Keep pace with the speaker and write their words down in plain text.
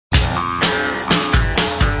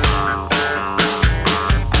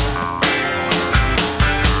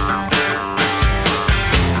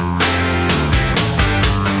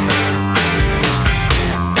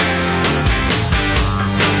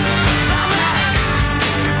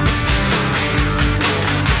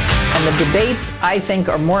the debates, I think,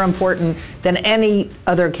 are more important than any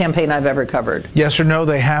other campaign I've ever covered. Yes or no,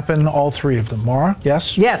 they happen, all three of them. Maura,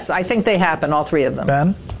 yes? Yes, I think they happen, all three of them.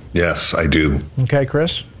 Ben? Yes, I do. Okay,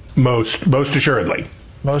 Chris? Most assuredly.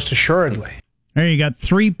 Most assuredly. There you got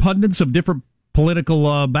three pundits of different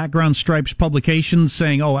political background stripes publications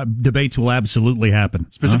saying, debates will absolutely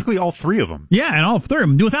happen. Specifically, all three of them. Yeah, and all three of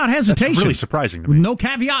them, without hesitation. That's really surprising to me. No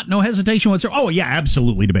caveat, no hesitation whatsoever. Oh, yeah,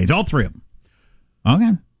 absolutely debates. All three of them.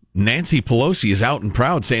 Okay. Nancy Pelosi is out and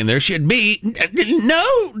proud saying there should be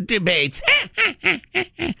no debates.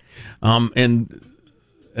 And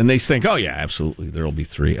they think, oh, yeah, absolutely, there will be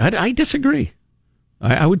three. I disagree.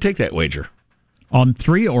 I would take that wager. On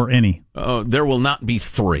three or any? There will not be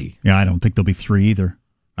three. Yeah, I don't think there'll be three either.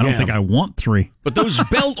 I don't think I want three. But those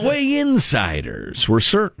Beltway insiders were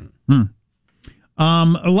certain. A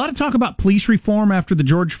lot of talk about police reform after the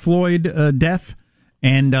George Floyd death.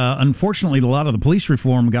 And unfortunately, a lot of the police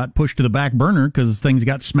reform got pushed to the back burner because things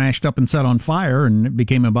got smashed up and set on fire, and it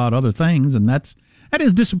became about other things. And that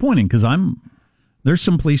is disappointing because there's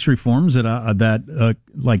some police reforms that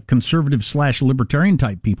like conservative / libertarian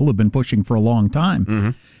type people have been pushing for a long time. Mm-hmm.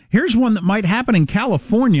 Here's one that might happen in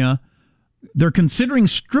California. They're considering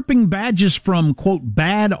stripping badges from, quote,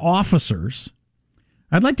 bad officers.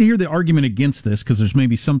 I'd like to hear the argument against this because there's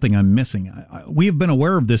maybe something I'm missing. We have been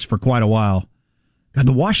aware of this for quite a while. God,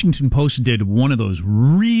 the Washington Post did one of those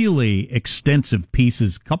really extensive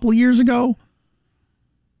pieces a couple of years ago.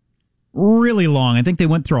 Really long. I think they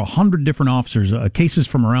went through 100 different officers, cases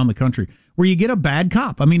from around the country, where you get a bad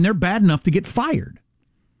cop. I mean, they're bad enough to get fired.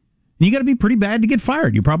 And you got to be pretty bad to get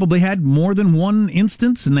fired. You probably had more than one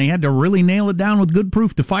instance, and they had to really nail it down with good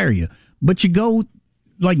proof to fire you. But you go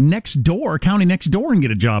like county next door, and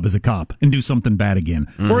get a job as a cop and do something bad again.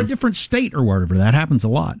 Mm-hmm. Or a different state or wherever. That happens a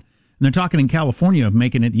lot. And they're talking in California of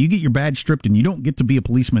making it, you get your badge stripped and you don't get to be a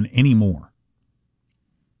policeman anymore.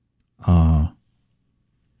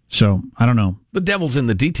 So, I don't know. The devil's in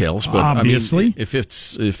the details, but obviously. I mean, if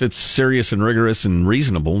it's serious and rigorous and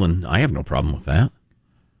reasonable, then I have no problem with that.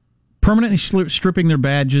 Permanently stripping their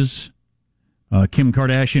badges. Kim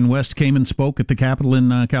Kardashian West came and spoke at the Capitol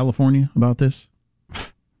in California about this.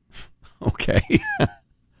 Okay.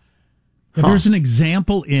 There's an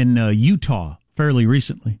example in Utah fairly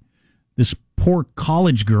recently. This poor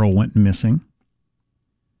college girl went missing.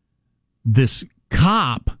 This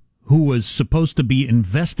cop who was supposed to be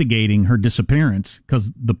investigating her disappearance,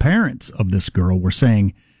 because the parents of this girl were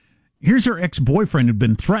saying, here's her ex-boyfriend who'd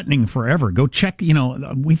been threatening forever. Go check,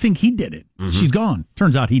 we think he did it. Mm-hmm. She's gone.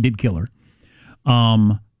 Turns out he did kill her.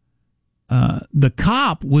 The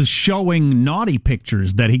cop was showing naughty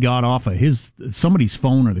pictures that he got off of somebody's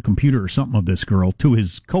phone or the computer or something of this girl to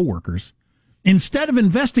his coworkers. Instead of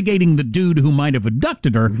investigating the dude who might have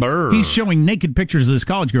abducted her, he's showing naked pictures of this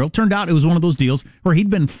college girl. Turned out it was one of those deals where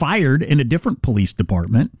he'd been fired in a different police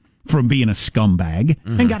department from being a scumbag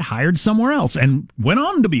and got hired somewhere else and went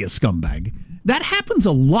on to be a scumbag. That happens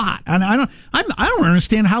a lot, and I don't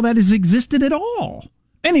understand how that has existed at all.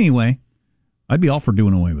 And anyway, I'd be all for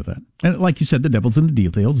doing away with that. And like you said, the devil's in the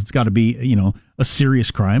details. It's got to be, a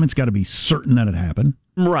serious crime. It's got to be certain that it happened.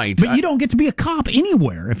 Right. But you don't get to be a cop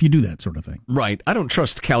anywhere if you do that sort of thing. Right. I don't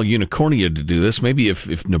trust Cal Unicornia to do this. Maybe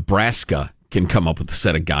if Nebraska can come up with a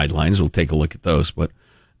set of guidelines, we'll take a look at those. But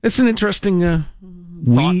it's an interesting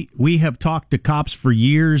thought. We have talked to cops for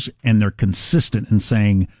years, and they're consistent in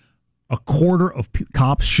saying a quarter of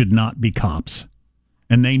cops should not be cops.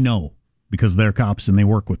 And they know, because they're cops and they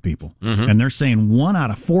work with people. Mm-hmm. And they're saying 1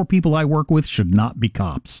 out of 4 people I work with should not be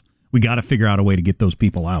cops. We got to figure out a way to get those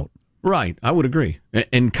people out. Right, I would agree.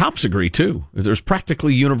 And cops agree, too. There's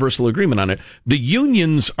practically universal agreement on it. The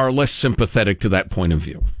unions are less sympathetic to that point of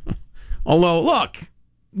view. Although, look,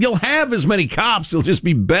 you'll have as many cops, it'll just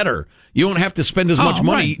be better. You won't have to spend as much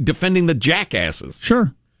money defending the jackasses.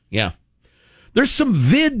 Sure. Yeah. There's some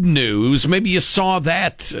vid news. Maybe you saw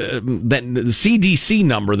that CDC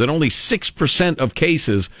number that only 6% of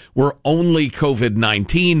cases were only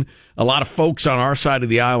COVID-19. A lot of folks on our side of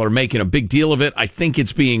the aisle are making a big deal of it. I think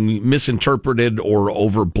it's being misinterpreted or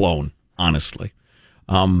overblown, honestly.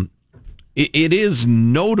 It is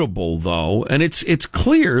notable, though, and it's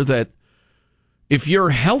clear that if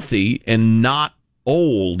you're healthy and not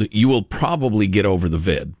old, you will probably get over the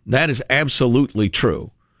vid. That is absolutely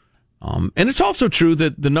true. And it's also true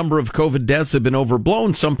that the number of COVID deaths have been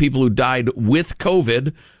overblown. Some people who died with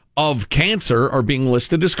COVID of cancer are being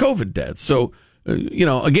listed as COVID deaths. So,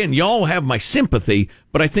 again, y'all have my sympathy,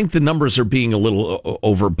 but I think the numbers are being a little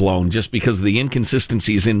overblown just because of the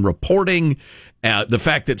inconsistencies in reporting, the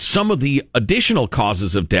fact that some of the additional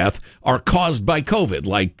causes of death are caused by COVID,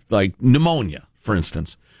 like pneumonia, for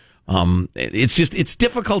instance. It's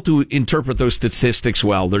difficult to interpret those statistics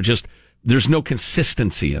well. There's no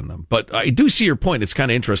consistency in them. But I do see your point. It's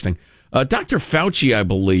kind of interesting. Dr. Fauci, I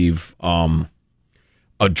believe,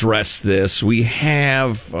 addressed this. We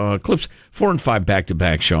have clips 4 and 5 back to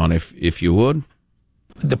back, Sean, if you would.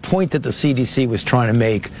 The point that the CDC was trying to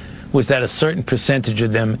make was that a certain percentage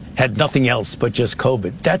of them had nothing else but just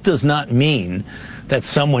COVID. That does not mean that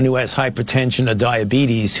someone who has hypertension or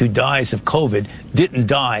diabetes who dies of COVID didn't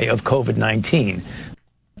die of COVID-19.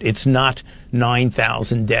 It's not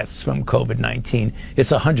 9,000 deaths from COVID-19.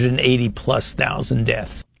 It's 180+ thousand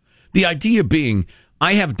deaths. The idea being,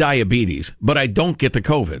 I have diabetes, but I don't get the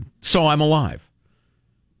COVID, so I'm alive.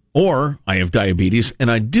 Or I have diabetes and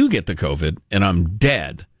I do get the COVID and I'm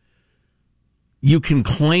dead. You can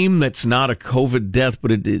claim that's not a COVID death,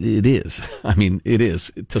 but it is. I mean, it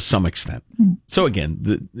is to some extent. So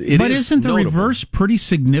again, isn't the reverse pretty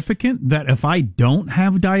significant? That if I don't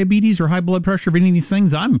have diabetes or high blood pressure or any of these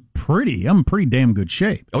things, I'm pretty damn good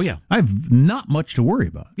shape. Oh yeah, I have not much to worry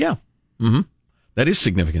about. Yeah, that is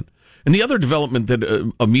significant. And the other development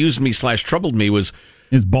that amused me / troubled me was,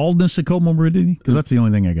 is baldness a comorbidity? Because that's the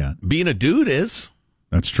only thing I got. Being a dude is.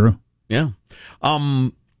 That's true. Yeah.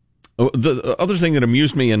 The other thing that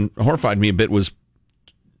amused me and horrified me a bit was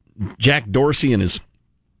Jack Dorsey and his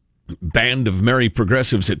band of merry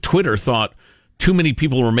progressives at Twitter thought too many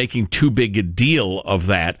people were making too big a deal of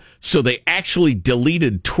that, so they actually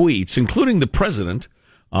deleted tweets, including the president,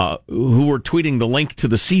 who were tweeting the link to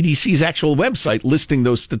the CDC's actual website listing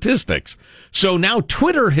those statistics. So now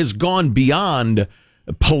Twitter has gone beyond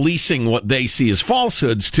policing what they see as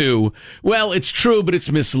falsehoods to, well, it's true, but it's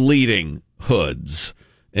misleading hoods.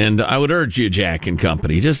 And I would urge you, Jack and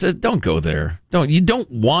company, just don't go there. You don't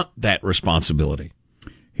want that responsibility.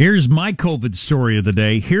 Here's my COVID story of the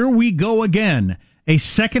day. Here we go again. A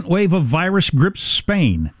second wave of virus grips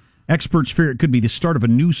Spain. Experts fear it could be the start of a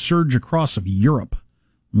new surge across Europe.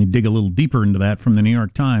 Let me dig a little deeper into that from the New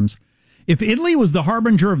York Times. If Italy was the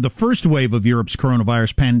harbinger of the first wave of Europe's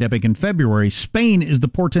coronavirus pandemic in February, Spain is the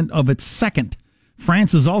portent of its second.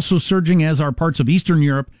 France is also surging, as are parts of Eastern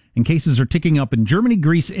Europe, and cases are ticking up in Germany,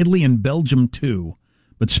 Greece, Italy, and Belgium, too.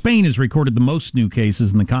 But Spain has recorded the most new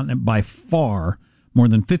cases in the continent by far, more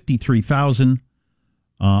than 53,000,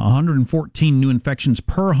 114 new infections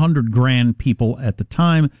per 100 grand people at the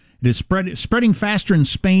time. It is spreading faster in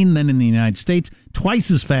Spain than in the United States,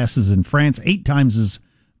 twice as fast as in France, 8 times as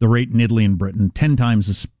the rate in Italy and Britain, 10 times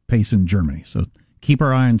the pace in Germany. So keep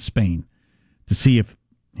our eye on Spain to see if,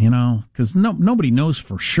 because nobody knows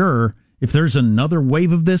for sure if there's another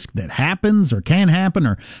wave of this that happens or can happen,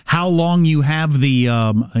 or how long you have the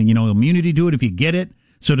immunity to it if you get it.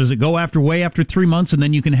 So does it go after 3 months, and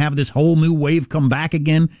then you can have this whole new wave come back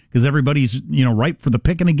again because everybody's ripe for the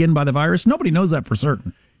picking again by the virus? Nobody knows that for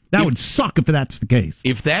certain. That would suck if that's the case.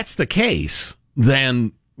 If that's the case,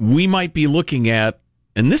 then we might be looking at,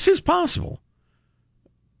 and this is possible,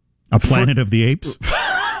 a Planet of the Apes.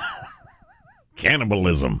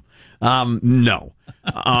 Cannibalism. No.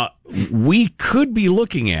 We could be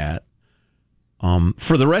looking at,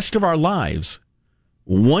 for the rest of our lives,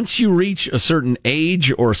 once you reach a certain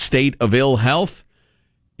age or state of ill health,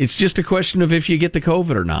 it's just a question of if you get the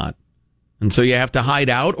COVID or not. And so you have to hide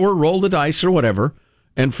out or roll the dice or whatever.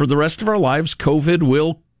 And for the rest of our lives, COVID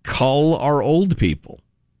will cull our old people.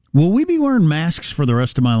 Will we be wearing masks for the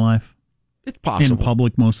rest of my life? It's possible. In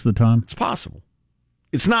public most of the time? It's possible.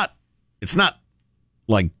 It's not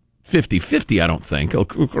like 50-50, I don't think. Of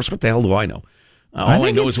course, what the hell do I know? All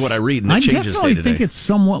I know is what I read, and it changes day to day. I definitely think it's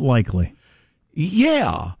somewhat likely.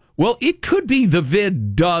 Yeah. Well, it could be the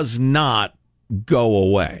vid does not go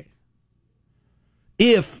away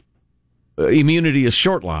if immunity is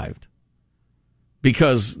short-lived.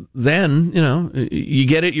 Because then, you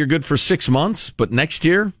get it, you're good for 6 months, but next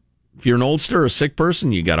year, if you're an oldster or a sick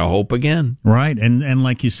person, you got to hope again. Right, and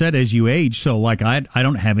like you said, as you age, so like I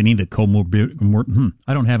don't have any that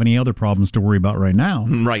I don't have any other problems to worry about right now.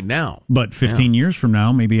 Right now. But 15 years from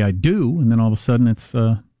now, maybe I do, and then all of a sudden it's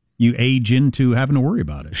you age into having to worry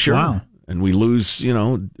about it. Sure. Wow. And we lose,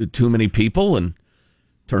 too many people, and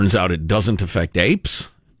turns out it doesn't affect apes.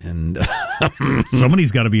 And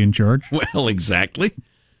somebody's got to be in charge. Well, exactly.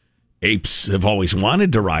 Apes have always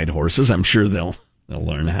wanted to ride horses. I'm sure they'll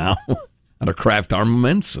learn how to craft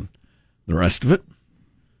armaments and the rest of it.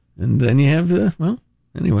 And then you have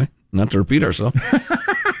anyway, not to repeat ourselves.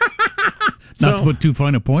 Not to put too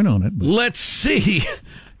fine a point on it. But. Let's see.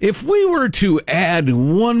 If we were to add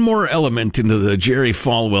one more element into the Jerry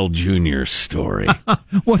Falwell Jr. story.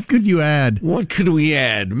 What could you add? What could we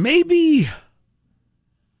add? Maybe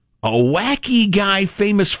a wacky guy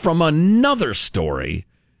famous from another story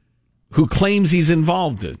who claims he's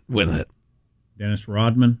involved with it. Dennis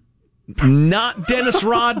Rodman. Not Dennis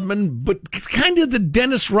Rodman, but kind of the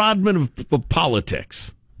Dennis Rodman of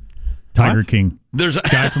politics. Tiger King. There's a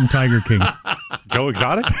guy from Tiger King. Joe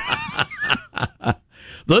Exotic?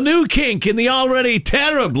 The new kink in the already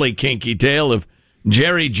terribly kinky tale of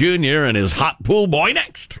Jerry Jr. and his hot pool boy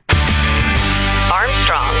next.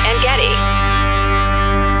 Armstrong and Getty.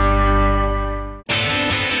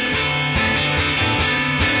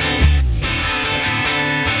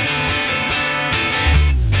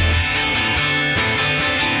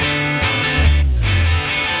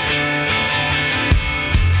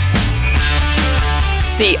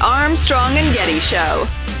 The Armstrong and Getty Show.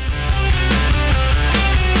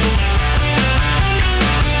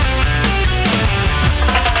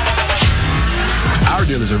 Our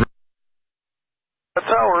dealers are...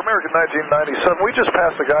 Tower, American 1997. We just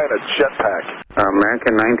passed a guy in a jetpack.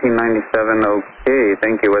 American 1997, okay.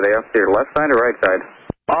 Thank you. Were they off to your left side or right side?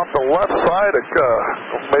 Off the left side,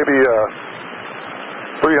 maybe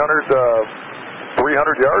 300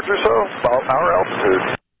 yards or so, about our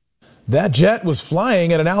altitude. That jet was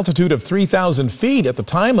flying at an altitude of 3,000 feet at the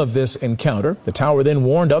time of this encounter. The tower then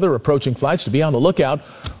warned other approaching flights to be on the lookout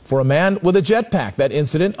for a man with a jetpack. That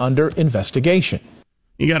incident under investigation.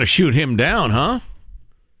 You got to shoot him down, huh?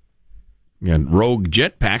 You got rogue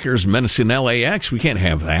jetpackers menacing LAX. We can't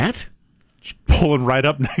have that. Just pulling right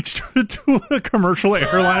up next to a commercial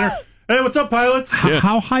airliner. Hey, what's up, pilots?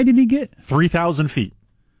 How high did he get? 3,000 feet.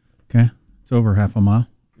 Okay. It's over half a mile.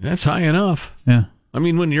 That's high enough. Yeah. I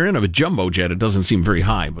mean, when you're in a jumbo jet, it doesn't seem very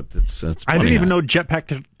high, but it's I didn't even high. know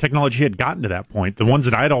jetpack technology had gotten to that point. The ones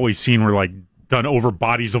that I'd always seen were like done over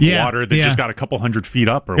bodies of water that just got a couple hundred feet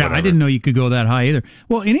up or whatever. I didn't know you could go that high either.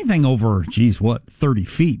 Well, anything over, 30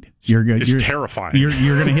 feet. It's terrifying. You're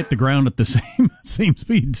going to hit the ground at the same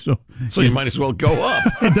speed. So you might as well go up.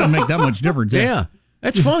 It doesn't make that much difference. Yeah,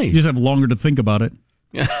 that's funny. You just have longer to think about it.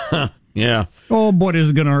 Yeah. Oh, boy, this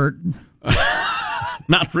is going to hurt.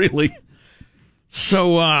 Not really.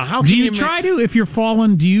 So how do you try to, if you're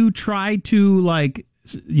falling, do you try to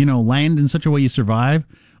land in such a way you survive?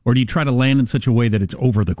 Or do you try to land in such a way that it's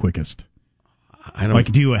over the quickest? I don't.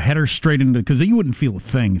 Like, do you a header straight into, because you wouldn't feel a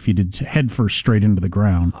thing if you did head first straight into the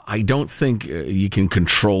ground. I don't think you can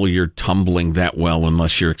control your tumbling that well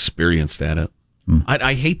unless you're experienced at it.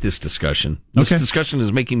 I hate this discussion. This discussion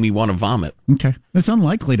is making me want to vomit. Okay. It's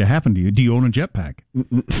unlikely to happen to you. Do you own a jetpack?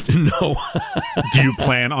 No. Do you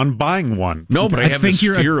plan on buying one? No, but I have this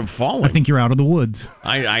fear of falling. I think you're out of the woods.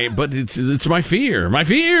 But it's my fear. My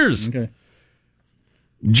fears. Okay.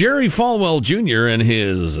 Jerry Falwell Jr. and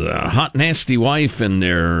his hot, nasty wife and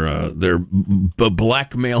their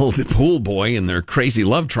blackmailed pool boy and their crazy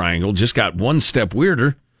love triangle just got one step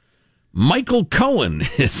weirder. Michael Cohen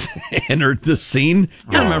has entered the scene.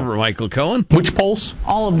 You remember Michael Cohen? Which polls?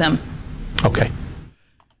 All of them. Okay.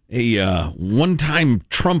 A one-time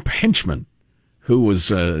Trump henchman who was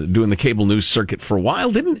doing the cable news circuit for a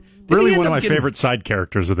while. Didn't really one of my favorite side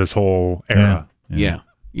characters of this whole era. Yeah.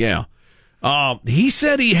 He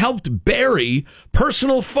said he helped bury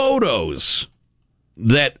personal photos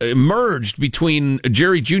that emerged between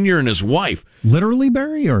Jerry Jr. and his wife. Literally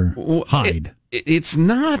bury or hide? It's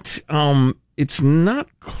not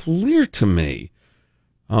clear to me.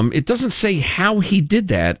 It doesn't say how he did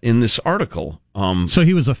that in this article. So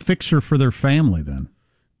he was a fixer for their family then?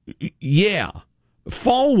 Yeah.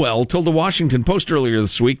 Falwell told the Washington Post earlier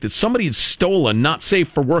this week that somebody had stolen not safe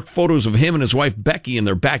for work photos of him and his wife Becky in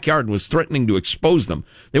their backyard and was threatening to expose them.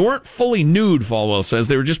 They weren't fully nude, Falwell says.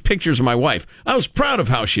 They were just pictures of my wife. I was proud of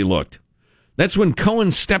how she looked. That's when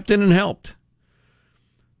Cohen stepped in and helped.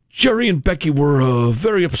 Jerry and Becky were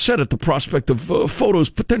very upset at the prospect of photos'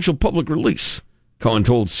 potential public release, Cohen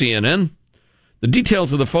told CNN. The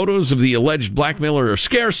details of the photos of the alleged blackmailer are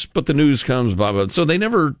scarce, but the news comes, blah, blah. So they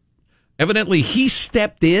never... Evidently, he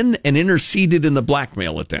stepped in and interceded in the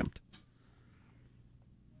blackmail attempt.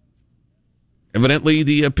 Evidently,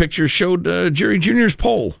 the picture showed Jerry Jr.'s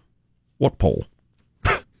poll. What poll?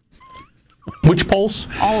 Which polls?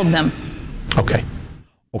 All of them. Okay.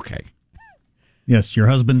 Yes, your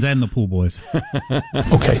husband's and the pool boys.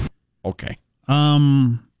 Okay.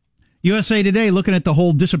 USA Today looking at the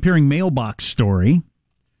whole disappearing mailbox story,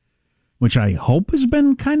 which I hope has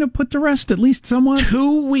been kind of put to rest, at least somewhat.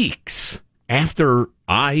 2 weeks after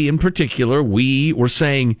I, in particular, we were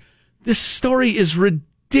saying, this story is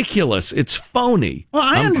ridiculous. It's phony. Well,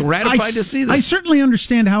 I'm gratified to see this. I certainly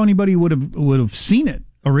understand how anybody would have seen it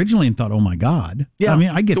originally and thought, oh my God. Yeah, I mean,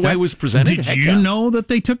 I get the that. way it was presented. Did you know that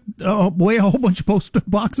they took away a whole bunch of post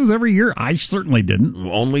boxes every year? I certainly didn't.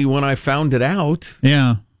 Only when I found it out.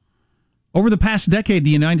 Yeah. Over the past decade, the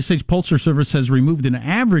United States Postal Service has removed an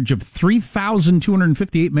average of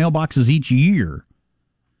 3,258 mailboxes each year.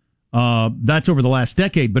 That's over the last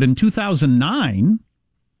decade. But in 2009...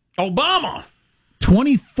 Obama!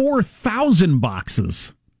 24,000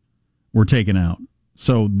 boxes were taken out.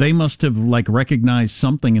 So they must have recognized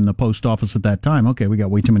something in the post office at that time. Okay, we got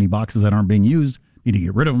way too many boxes that aren't being used. Need to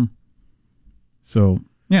get rid of them. So,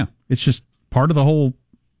 yeah, it's just part of the whole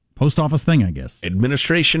post office thing, I guess.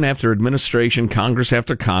 Administration after administration, Congress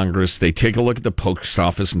after Congress, they take a look at the post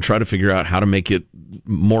office and try to figure out how to make it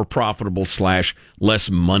more profitable / less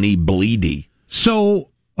money bleedy. So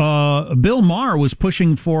Bill Maher was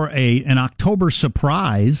pushing for an October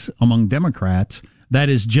surprise among Democrats that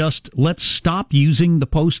is just, let's stop using the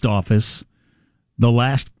post office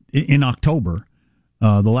in October,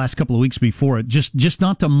 the last couple of weeks before it, just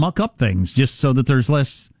not to muck up things, just so that there's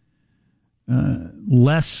less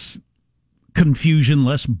confusion,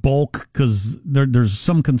 less bulk, because there's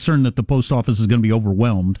some concern that the post office is going to be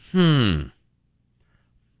overwhelmed.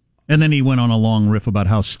 And then he went on a long riff about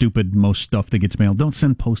how stupid most stuff that gets mailed. Don't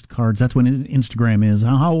send postcards. That's what Instagram is.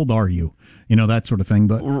 How old are you? That sort of thing.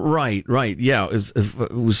 But Right. Yeah,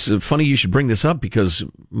 it was funny you should bring this up because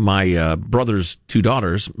my brother's 2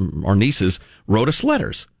 daughters, our nieces, wrote us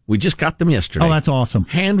letters. We just got them yesterday. Oh, that's awesome.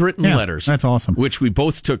 Handwritten letters. That's awesome. Which we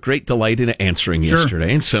both took great delight in answering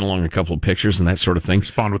yesterday and sent along a couple of pictures and that sort of thing.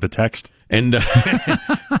 Respond with a text. And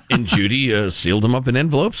and Judy sealed them up in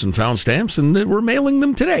envelopes and found stamps, and we're mailing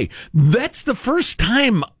them today. That's the first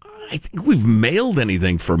time I think we've mailed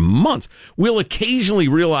anything for months. We'll occasionally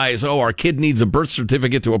realize, our kid needs a birth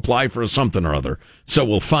certificate to apply for something or other. So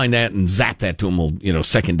we'll find that and zap that to them, we'll,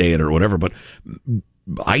 second day it or whatever. But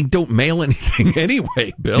I don't mail anything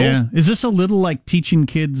anyway, Bill. Yeah. Is this a little like teaching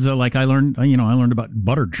kids, like I learned about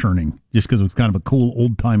butter churning just because it was kind of a cool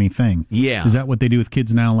old-timey thing. Yeah. Is that what they do with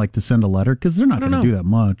kids now, like to send a letter? Because they're not going to do that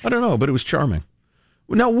much. I don't know, but it was charming.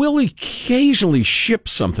 Now, we'll occasionally ship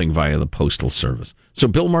something via the Postal Service. So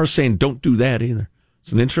Bill Maher's saying don't do that either.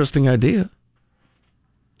 It's an interesting idea.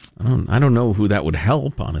 I don't know who that would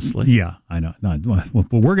help, honestly. Yeah, I know.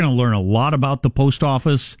 But we're going to learn a lot about the post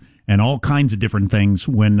office and all kinds of different things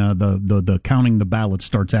when the counting the ballots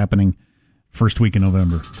starts happening first week in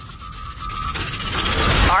November.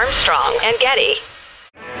 Armstrong and Getty.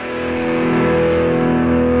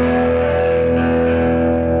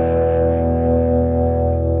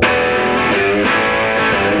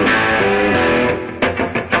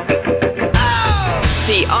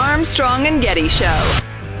 The Armstrong and Getty Show.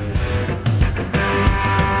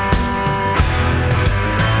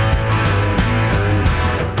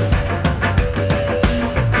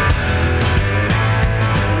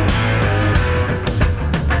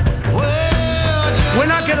 We're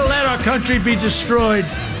not going to let our country be destroyed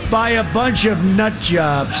by a bunch of nut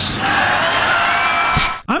jobs.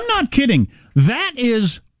 I'm not kidding. That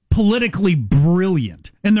is politically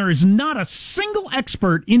brilliant. And there is not a single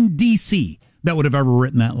expert in D.C. that would have ever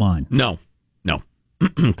written that line. No.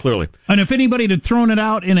 Clearly. And if anybody had thrown it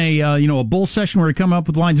out in a bull session where he come up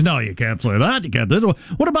with lines, no, you can't say that, you can't do this.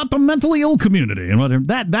 What about the mentally ill community? And whatever.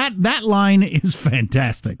 That line is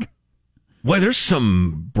fantastic. Well, there's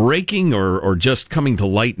some breaking or just coming to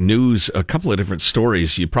light news, a couple of different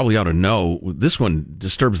stories you probably ought to know. This one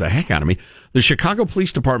disturbs the heck out of me. The Chicago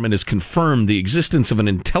Police Department has confirmed the existence of an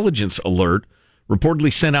intelligence alert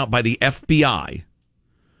reportedly sent out by the FBI,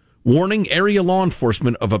 warning area law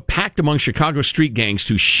enforcement of a pact among Chicago street gangs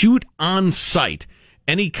to shoot on sight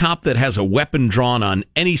any cop that has a weapon drawn on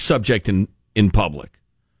any subject in public.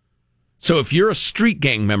 So if you're a street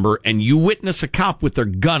gang member and you witness a cop with their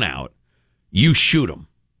gun out, you shoot them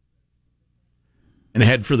and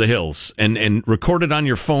head for the hills and record it on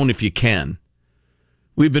your phone if you can.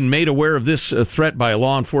 We've been made aware of this threat by a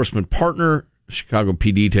law enforcement partner. Chicago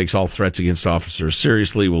PD takes all threats against officers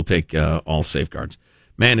seriously. We'll take all safeguards.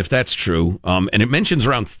 Man, if that's true, and it mentions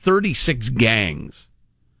around 36 gangs.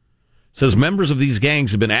 It says members of these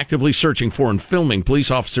gangs have been actively searching for and filming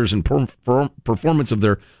police officers in performance of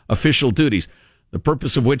their official duties. The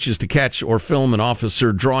purpose of which is to catch or film an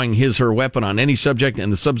officer drawing his/her weapon on any subject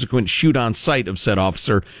and the subsequent shoot on sight of said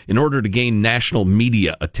officer in order to gain national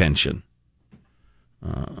media attention.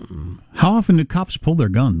 How often do cops pull their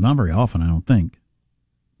guns? Not very often, I don't think.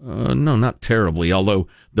 No, not terribly, although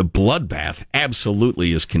the bloodbath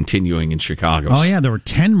absolutely is continuing in Chicago. Oh, yeah, there were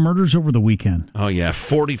 10 murders over the weekend. Oh, yeah,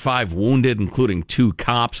 45 wounded, including 2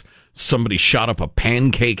 cops. Somebody shot up a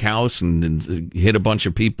pancake house and hit a bunch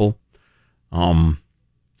of people. So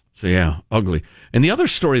yeah, ugly. And the other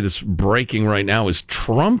story that's breaking right now is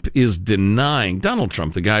Trump is denying, Donald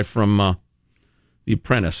Trump, the guy from The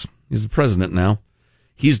Apprentice, he's the president now.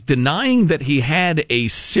 He's denying that he had a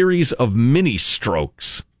series of mini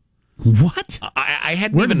strokes. What? I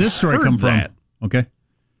hadn't Where even did this story heard come that. from? Okay.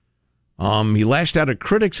 He lashed out at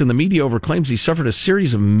critics in the media over claims he suffered a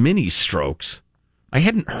series of mini strokes. I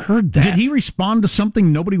hadn't heard that. Did he respond to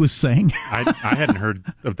something nobody was saying? I hadn't heard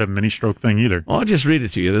of the mini stroke thing either. Well, I'll just read it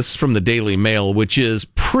to you. This is from the Daily Mail, which is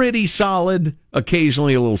pretty solid,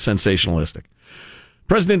 occasionally a little sensationalistic.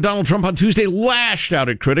 President Donald Trump on Tuesday lashed out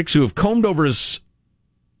at critics who have combed over his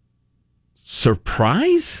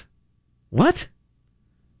surprise? What?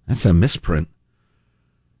 That's a misprint.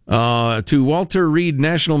 To Walter Reed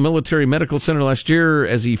National Military Medical Center last year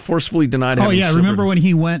as he forcefully denied having suffered. Remember when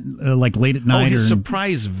he went like late at night? His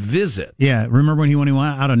surprise visit. Yeah, remember when he went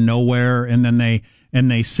out of nowhere and then they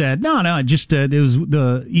said, no, just it was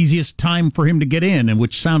the easiest time for him to get in, and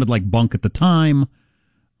which sounded like bunk at the time.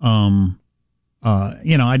 I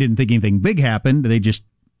didn't think anything big happened.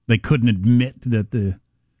 They couldn't admit that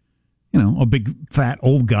a big fat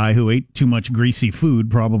old guy who ate too much greasy food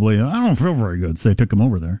probably, I don't feel very good, so they took him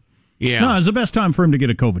over there. Yeah. No, it was the best time for him to get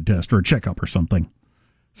a COVID test or a checkup or something.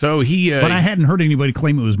 So but I hadn't heard anybody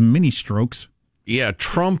claim it was mini strokes. Yeah,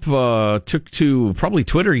 Trump took to probably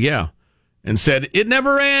Twitter, and said, "It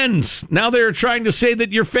never ends. Now they're trying to say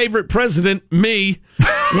that your favorite president, me,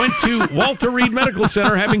 went to Walter Reed Medical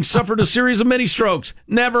Center having suffered a series of mini strokes.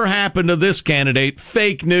 Never happened to this candidate.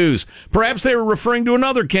 Fake news. Perhaps they were referring to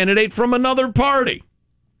another candidate from another party."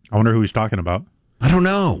 I wonder who he's talking about. I don't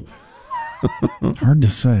know. Hard to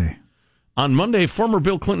say. On Monday, former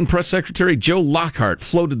Bill Clinton press secretary Joe Lockhart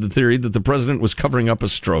floated the theory that the president was covering up a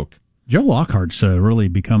stroke. Joe Lockhart's really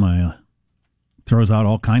become throws out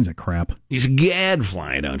all kinds of crap. He's a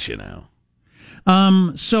gadfly, don't you know?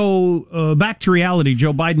 So back to reality.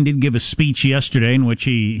 Joe Biden did give a speech yesterday in which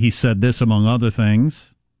he said this, among other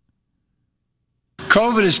things.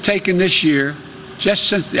 COVID has taken this year, just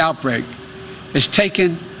since the outbreak, has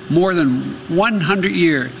taken more than 100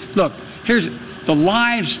 years. Look, here's the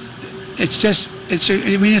lives. When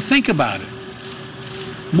you think about it,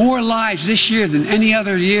 more lives this year than any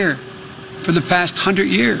other year for the past 100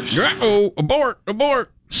 years. Uh-oh,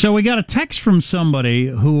 abort. So we got a text from somebody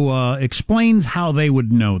who explains how they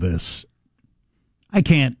would know this. I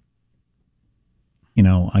can't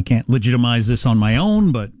legitimize this on my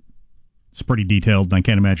own, but it's pretty detailed, and I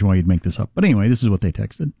can't imagine why you'd make this up. But anyway, this is what they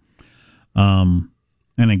texted.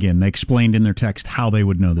 And again, they explained in their text how they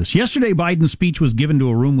would know this. Yesterday, Biden's speech was given to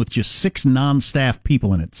a room with just 6 non-staff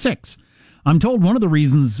people in it. 6. I'm told one of the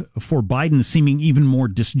reasons for Biden seeming even more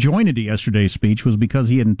disjointed at yesterday's speech was because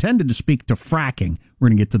he had intended to speak to fracking. We're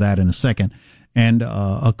going to get to that in a second. And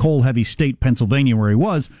a coal-heavy state, Pennsylvania, where he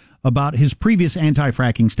was, about his previous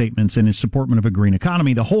anti-fracking statements and his supportment of a green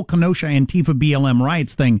economy. The whole Kenosha Antifa BLM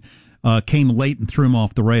riots thing came late and threw him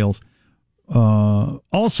off the rails.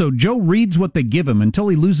 Also, Joe reads what they give him until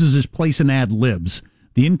he loses his place in ad-libs.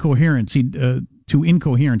 The incoherence, he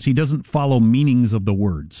doesn't follow meanings of the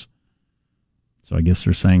words. So I guess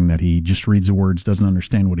they're saying that he just reads the words, doesn't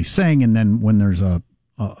understand what he's saying, and then when there's a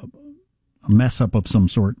mess up of some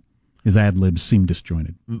sort, his ad-libs seem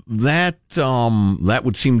disjointed. That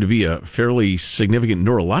would seem to be a fairly significant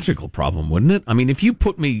neurological problem, wouldn't it? I mean, if you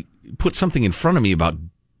put something in front of me about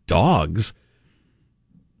dogs,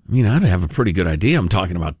 I mean, I'd have a pretty good idea I'm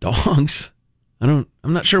talking about dogs. I'm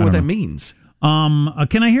not sure what that means.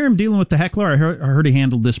 Can I hear him dealing with the heckler? I heard he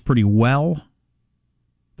handled this pretty well.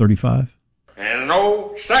 35. And an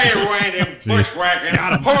old say-random bushwhacking,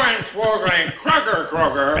 hornswoggling,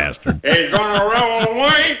 Kroger bastard is gonna roll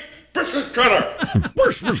away. Biscuit cutter.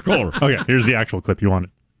 Okay, here's the actual clip you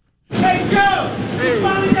wanted. Hey, Joe! You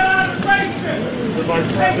finally got out of the basement!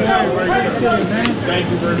 Hey, Joe,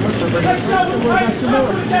 thank you very much for bringing us. Hey, Joe, the greatest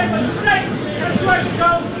gave us steak! That's right,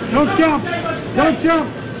 Joe! Don't jump! Don't jump!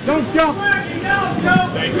 Don't jump!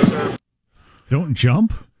 Thank you, sir. Don't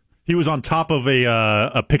jump? He was on top of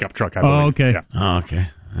a pickup truck, I believe. Oh, okay. Yeah. Oh, okay.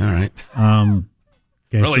 All right.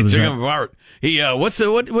 Okay, really took him apart. He what's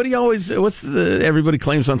everybody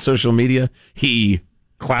claims on social media? He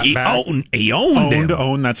owned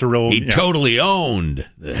him. That's a real. He totally owned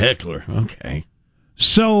the heckler. Okay.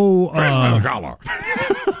 So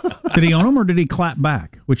did he own him or did he clap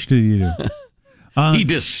back? Which did he do? He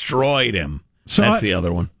destroyed him. So that's the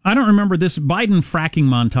other one. I don't remember this Biden fracking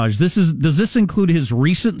montage. Does this include his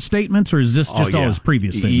recent statements, or is this just all his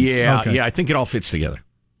previous statements? Yeah, yeah. I think it all fits together.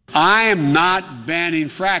 I am not banning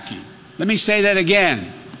fracking. Let me say that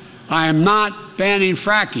again. I am not banning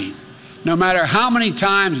fracking, no matter how many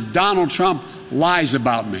times Donald Trump lies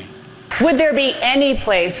about me. Would there be any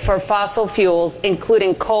place for fossil fuels,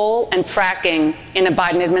 including coal and fracking, in a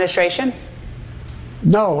Biden administration?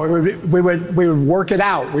 No, we would work it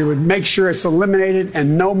out. We would make sure it's eliminated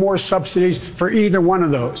and no more subsidies for either one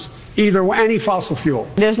of those, any fossil fuel.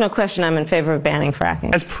 There's no question I'm in favor of banning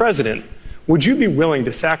fracking. As president, would you be willing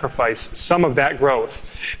to sacrifice some of that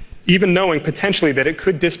growth, even knowing potentially that it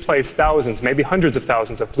could displace thousands, maybe hundreds of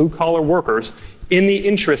thousands of blue-collar workers in the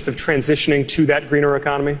interest of transitioning to that greener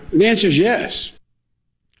economy? The answer is yes.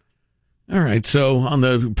 All right, so on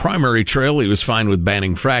the primary trail, he was fine with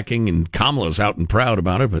banning fracking, and Kamala's out and proud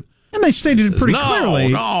about it. But and they stated it pretty clearly.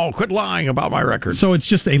 No, quit lying about my record. So it's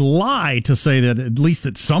just a lie to say that at least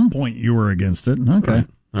at some point you were against it. Okay.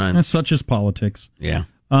 Right. That's such as politics. Yeah.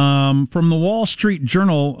 From the Wall Street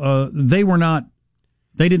Journal, they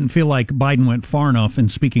didn't feel like Biden went far enough in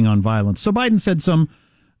speaking on violence. So Biden said some,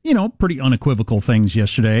 pretty unequivocal things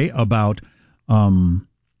yesterday about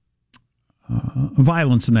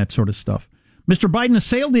violence and that sort of stuff. Mr. Biden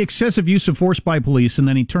assailed the excessive use of force by police, and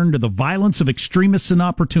then he turned to the violence of extremists and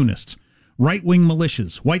opportunists, right-wing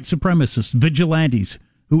militias, white supremacists, vigilantes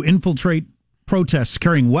who infiltrate protests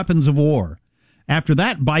carrying weapons of war. After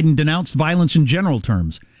that, Biden denounced violence in general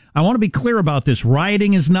terms. I want to be clear about this.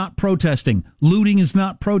 Rioting is not protesting. Looting is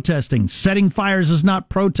not protesting. Setting fires is not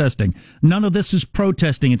protesting. None of this is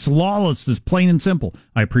protesting. It's lawlessness, plain and simple.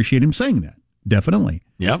 I appreciate him saying that. Definitely.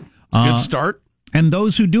 Yep. It's a good start. And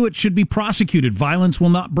those who do it should be prosecuted. Violence will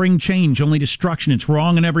not bring change, only destruction. It's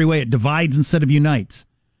wrong in every way. It divides instead of unites.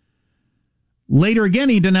 Later again,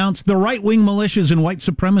 he denounced the right-wing militias and white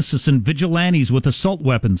supremacists and vigilantes with assault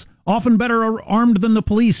weapons, often better armed than the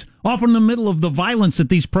police, often in the middle of the violence at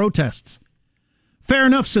these protests. Fair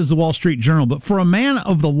enough, says the Wall Street Journal, but for a man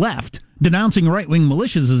of the left, denouncing right-wing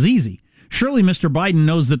militias is easy. Surely Mr. Biden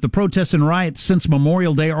knows that the protests and riots since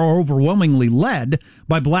Memorial Day are overwhelmingly led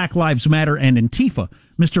by Black Lives Matter and Antifa.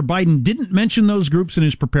 Mr. Biden didn't mention those groups in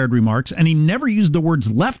his prepared remarks, and he never used the words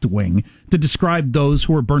left-wing to describe those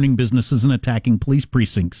who are burning businesses and attacking police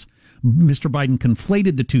precincts. Mr. Biden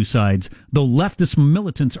conflated the two sides, though leftist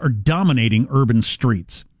militants are dominating urban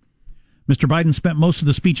streets. Mr. Biden spent most of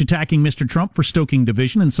the speech attacking Mr. Trump for stoking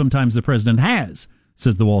division, and sometimes the president has,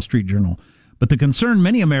 says the Wall Street Journal. But the concern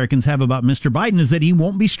many Americans have about Mr. Biden is that he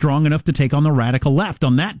won't be strong enough to take on the radical left.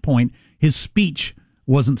 On that point, his speech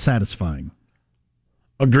wasn't satisfying.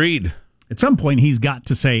 Agreed. At some point, he's got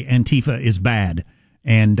to say Antifa is bad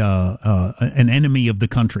and an enemy of the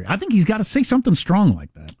country. I think he's got to say something strong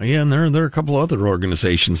like that. Yeah, and there are a couple of other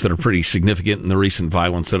organizations that are pretty significant in the recent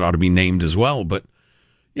violence that ought to be named as well. But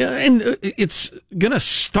yeah, and it's going to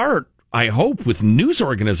start, I hope, with news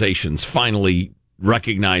organizations finally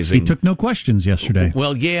recognizing. He took no questions yesterday.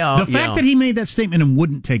 Well, yeah. The fact that he made that statement and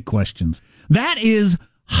wouldn't take questions, that is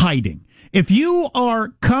hiding. If you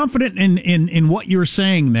are confident in what you're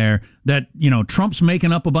saying there, that, Trump's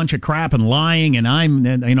making up a bunch of crap and lying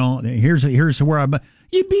and here's where I'm,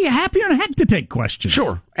 you'd be happier than heck to take questions.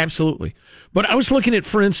 Sure, absolutely. But I was looking at,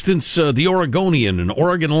 for instance, the Oregonian and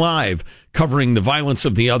Oregon Live covering the violence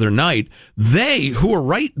of the other night. They, who are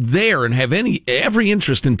right there and have every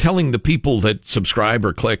interest in telling the people that subscribe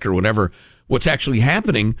or click or whatever what's actually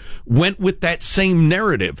happening, went with that same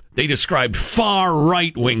narrative. They described far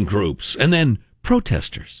right-wing groups and then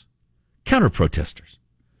protesters, counter-protesters,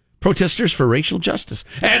 protesters for racial justice,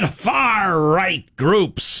 and far-right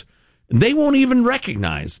groups. They won't even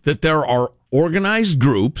recognize that there are organized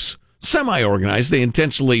groups, semi-organized. They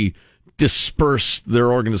intentionally disperse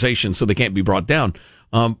their organization so they can't be brought down.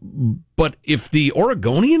 But if the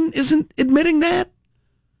Oregonian isn't admitting that,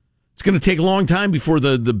 it's going to take a long time before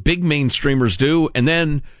the big mainstreamers do, and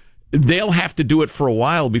then they'll have to do it for a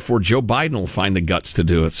while before Joe Biden will find the guts to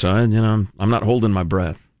do it. So, I'm not holding my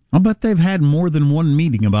breath. I'll bet they've had more than one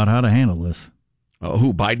meeting about how to handle this.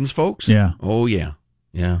 Who, Biden's folks? Yeah. Oh, yeah.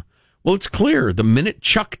 Yeah. Well, it's clear. The minute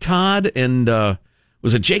Chuck Todd and,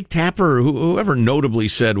 was it Jake Tapper, or whoever notably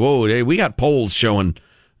said, whoa, hey, we got polls showing,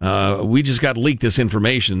 we just got leaked this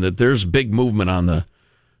information that there's big movement on the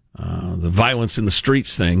violence in the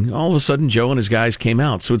streets thing, all of a sudden Joe and his guys came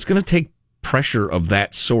out. So it's going to take pressure of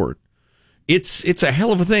that sort. It's a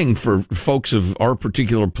hell of a thing for folks of our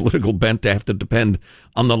particular political bent to have to depend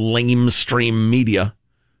on the lamestream media.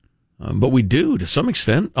 But we do, to some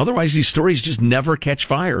extent. Otherwise, these stories just never catch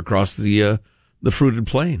fire across the fruited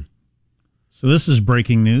plain. So this is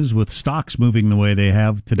breaking news with stocks moving the way they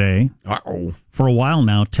have today. Uh-oh. For a while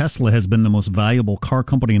now, Tesla has been the most valuable car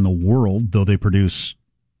company in the world, though they produce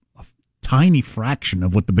a tiny fraction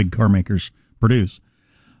of what the big car makers produce.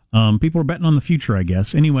 People are betting on the future, I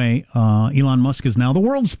guess. Anyway, Elon Musk is now the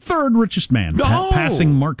world's third richest man,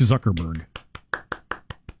 passing Mark Zuckerberg.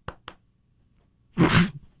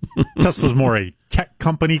 Tesla's more a tech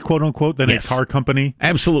company, quote unquote, than a car company.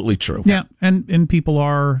 Absolutely true. Yeah, and people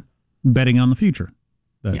are betting on the future.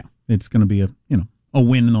 That it's going to be a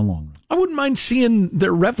win in the long run. I wouldn't mind seeing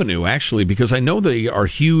their revenue, actually, because I know they are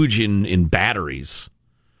huge in batteries.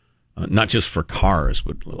 Not just for cars,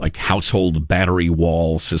 but like household battery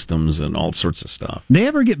wall systems and all sorts of stuff. They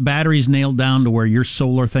ever get batteries nailed down to where your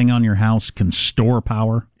solar thing on your house can store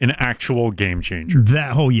power? An actual game changer.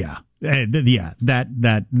 Goodbye,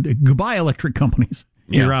 electric companies.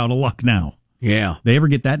 You're out of luck now. Yeah. They ever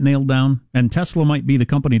get that nailed down? And Tesla might be the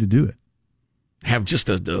company to do it. Have just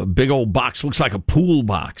a big old box, looks like a pool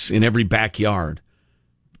box in every backyard.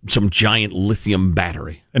 Some giant lithium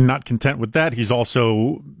battery. And not content with that, he's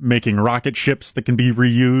also making rocket ships that can be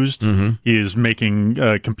reused. Mm-hmm. He is making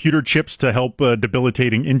computer chips to help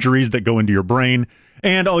debilitating injuries that go into your brain.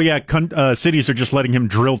 And, cities are just letting him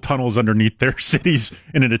drill tunnels underneath their cities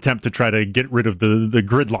in an attempt to try to get rid of the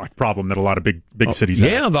gridlock problem that a lot of big cities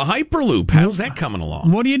have. Yeah, the Hyperloop. How's that coming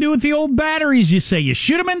along? What do you do with the old batteries, you say? You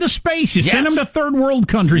shoot them into space. You send them to third world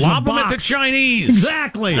countries. Lob them at the Chinese.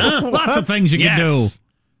 Exactly. Lots of things you can do.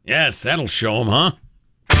 Yes, that'll show them, huh?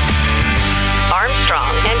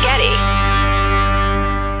 Armstrong and Getty.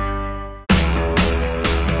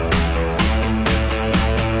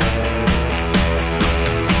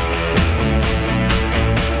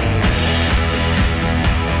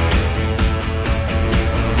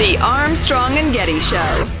 The Armstrong and Getty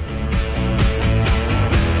Show.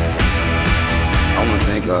 I want to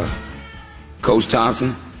thank Coach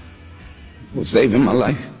Thompson for saving my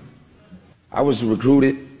life. I was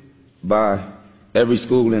recruited by every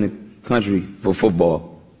school in the country for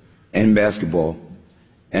football and basketball.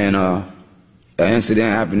 And an incident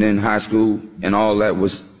happened in high school, and all that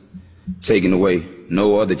was taken away.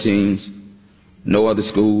 No other teams, no other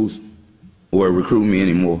schools were recruiting me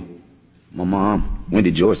anymore. My mom went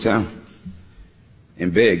to Georgetown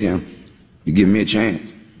and begged him to give me a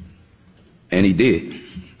chance. And he did.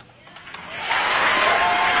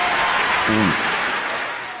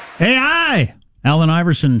 Hey, hi! Allen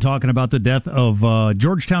Iverson talking about the death of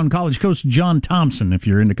Georgetown College coach John Thompson. If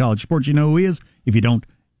you're into college sports, you know who he is. If you're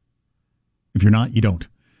not, you don't.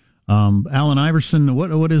 Allen Iverson,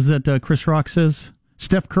 what is that Chris Rock says?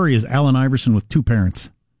 Steph Curry is Allen Iverson with two parents.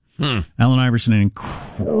 Allen Iverson, an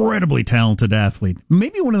incredibly talented athlete.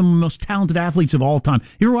 Maybe one of the most talented athletes of all time.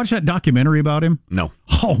 You ever watch that documentary about him? No.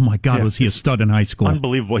 Oh, my God, was he a stud in high school.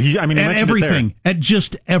 Unbelievable. He at mentioned everything. At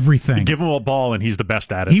just everything. You give him a ball, and he's the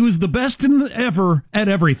best at it. He was the best ever at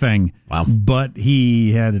everything. Wow. But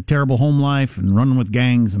he had a terrible home life and running with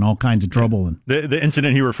gangs and all kinds of trouble. And the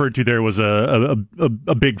incident he referred to there was a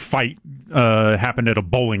big fight happened at a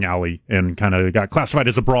bowling alley and kind of got classified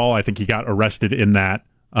as a brawl. I think he got arrested in that.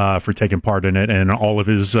 For taking part in it, and all of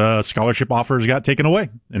his scholarship offers got taken away.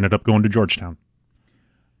 Ended up going to Georgetown.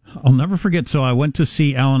 I'll never forget. So I went to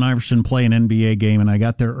see Allen Iverson play an NBA game, and I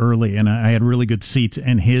got there early, and I had really good seats,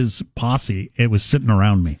 and his posse, it was sitting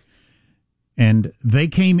around me. And they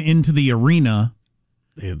came into the arena.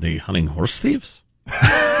 The hunting horse thieves?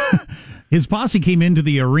 His posse came into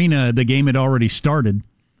the arena. The game had already started.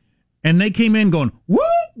 And they came in going, whoop,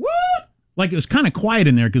 whoop. Like, it was kind of quiet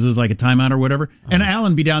in there because it was like a timeout or whatever. And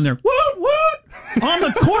Allen be down there, whoop, on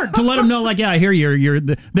the court to let him know, like, yeah, I hear you.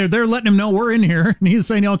 They're letting him know we're in here. And he's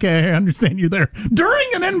saying, okay, I understand you're there. During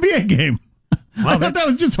an NBA game. I thought that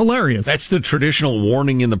was just hilarious. That's the traditional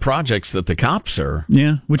warning in the projects that the cops are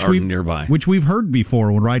nearby. Which we've heard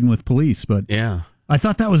before when riding with police. But yeah, I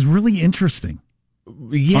thought that was really interesting.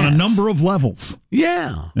 Yes. On a number of levels.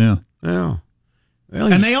 Yeah. Well,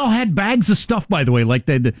 and they all had bags of stuff, by the way, like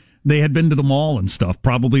they had been to the mall and stuff,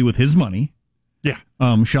 probably with his money. Yeah.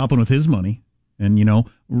 Shopping with his money. And,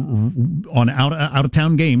 on out of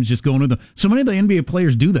town games, just going to them. So many of the NBA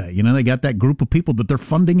players do that. They got that group of people that they're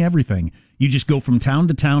funding everything. You just go from town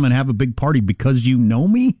to town and have a big party because you know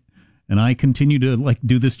me. And I continue to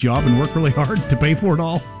do this job and work really hard to pay for it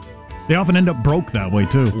all. They often end up broke that way,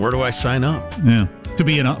 too. Where do I sign up? Yeah. To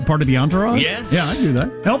be part of the entourage? Yes. Yeah, I do that.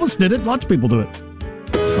 Elvis did it. Lots of people do it.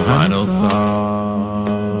 Final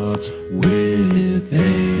thoughts with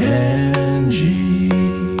Angie.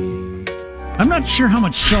 I'm not sure how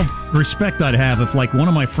much self-respect I'd have if, one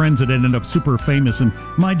of my friends had ended up super famous, and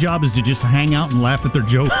my job is to just hang out and laugh at their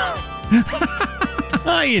jokes.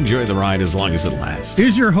 I enjoy the ride as long as it lasts.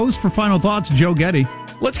 Here's your host for Final Thoughts, Joe Getty.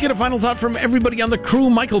 Let's get a final thought from everybody on the crew.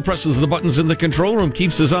 Michael presses the buttons in the control room,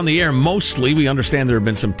 keeps us on the air mostly. We understand there have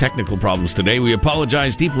been some technical problems today. We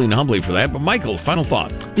apologize deeply and humbly for that. But Michael, final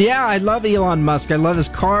thought. Yeah, I love Elon Musk. I love his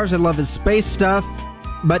cars. I love his space stuff.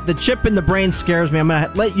 But the chip in the brain scares me. I'm going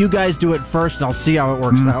to let you guys do it first, and I'll see how it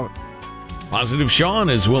works out. Positive Sean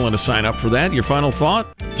is willing to sign up for that. Your final thought?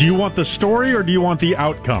 Do you want the story or do you want the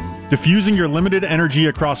outcome? Diffusing your limited energy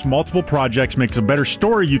across multiple projects makes a better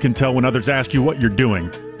story you can tell when others ask you what you're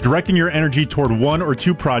doing. Directing your energy toward one or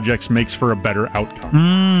two projects makes for a better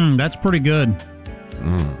outcome. That's pretty good.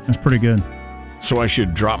 That's pretty good. So I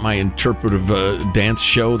should drop my interpretive dance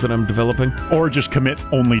show that I'm developing? Or just commit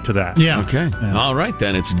only to that. Yeah. Okay. Yeah. All right,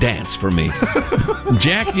 then. It's dance for me.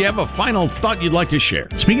 Jack, do you have a final thought you'd like to share?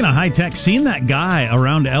 Speaking of high tech, seeing that guy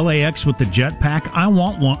around LAX with the jetpack, I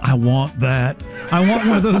want one. I want that. I want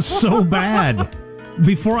one of those so bad.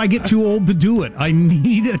 Before I get too old to do it, I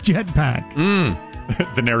need a jetpack.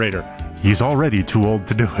 The narrator, he's already too old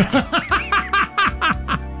to do it.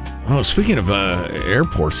 Oh, speaking of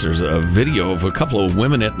airports, there's a video of a couple of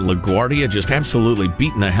women at LaGuardia just absolutely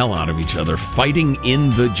beating the hell out of each other, fighting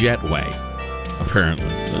in the jetway, apparently.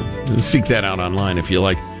 So seek that out online if you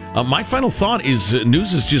like. My final thought is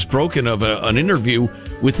news has just broken of an interview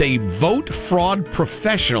with a vote fraud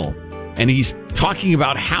professional, and he's talking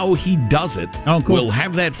about how he does it. Oh, cool. We'll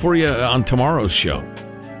have that for you on tomorrow's show.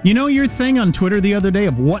 You know your thing on Twitter the other day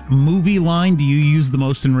of what movie line do you use the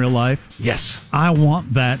most in real life? Yes. I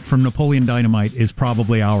want that from Napoleon Dynamite is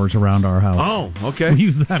probably ours around our house. Oh, okay. We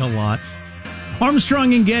use that a lot.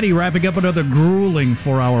 Armstrong and Getty wrapping up another grueling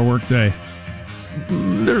 4-hour workday.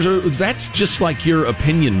 That's just like your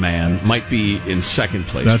opinion man might be in second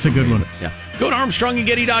place. That's a good one. Yeah. Go to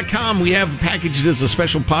ArmstrongandGetty.com. We have packaged as a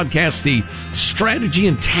special podcast the strategy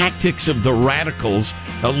and tactics of the radicals.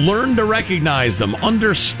 Learn to recognize them,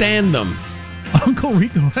 understand them. Uncle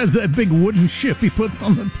Rico has that big wooden ship he puts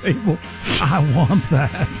on the table. I want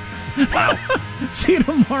that. Wow. See you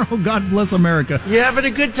tomorrow. God bless America. You having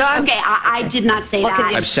a good time? Okay, I did not say that.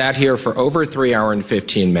 I've sat here for over 3 hours and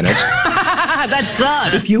 15 minutes. That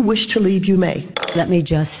sucks. If you wish to leave, you may. Let me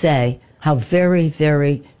just say how very,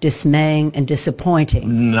 very dismaying and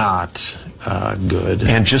disappointing. Not good.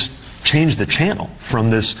 And just change the channel from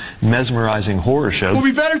this mesmerizing horror show. We'll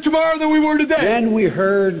be better tomorrow than we were today. Then we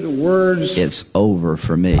heard the words, "It's over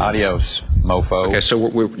for me." Adios, mofo. Okay, so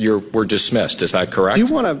we're dismissed. Is that correct? Do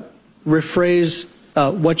you want to rephrase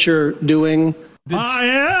what you're doing? I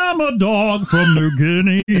am a dog from New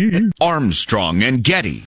Guinea. Armstrong and Getty.